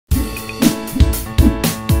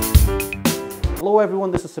Hello everyone,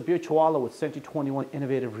 this is Sabir Chawala with Century 21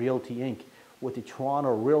 Innovative Realty Inc. with the Toronto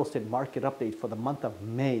real estate market update for the month of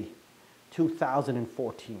May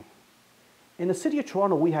 2014. In the city of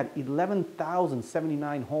Toronto, we had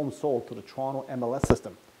 11,079 homes sold to the TorontoMLS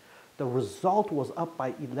system. The result was up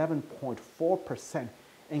by 11.4%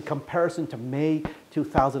 in comparison to May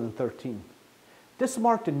 2013. This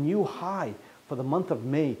marked a new high for the month of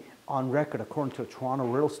May on record according to the Toronto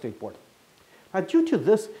Real Estate Board. Now, due to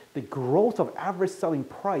this, the growth of average selling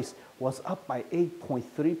price was up by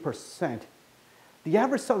 8.3%. The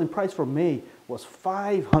average selling price for May was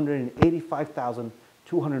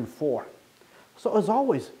 $585,204. So as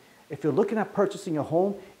always, if you're looking at purchasing a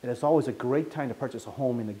home, it is always a great time to purchase a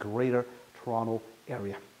home in the greater Toronto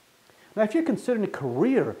area. Now, if you're considering a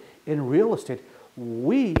career in real estate,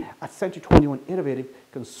 we at Century 21 Innovative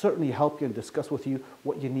can certainly help you and discuss with you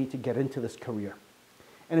what you need to get into this career.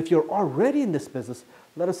 And if you're already in this business,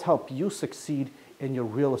 let us help you succeed in your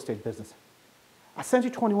real estate business. At Century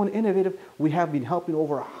 21 Innovative, we have been helping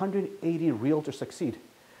over 180 realtors succeed,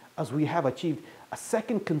 as we have achieved a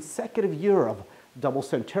second consecutive year of Double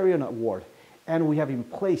Centurion Award, and we have been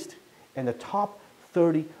placed in the top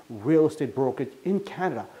 30 real estate brokerage in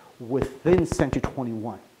Canada within Century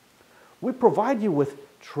 21. We provide you with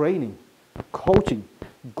training, coaching,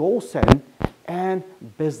 goal setting, and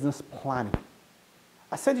business planning.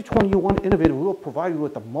 At Century 21 Innovative, we will provide you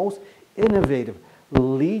with the most innovative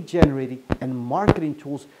lead generating and marketing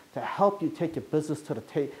tools to help you take your business to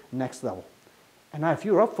the next level. And now, if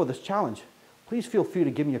you're up for this challenge, please feel free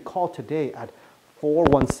to give me a call today at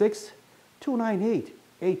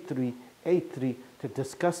 416-298-8383 to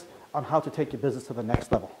discuss on how to take your business to the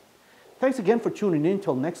next level. Thanks again for tuning in.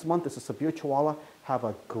 Till next month, this is Sabir Chawala. Have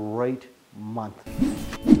a great month.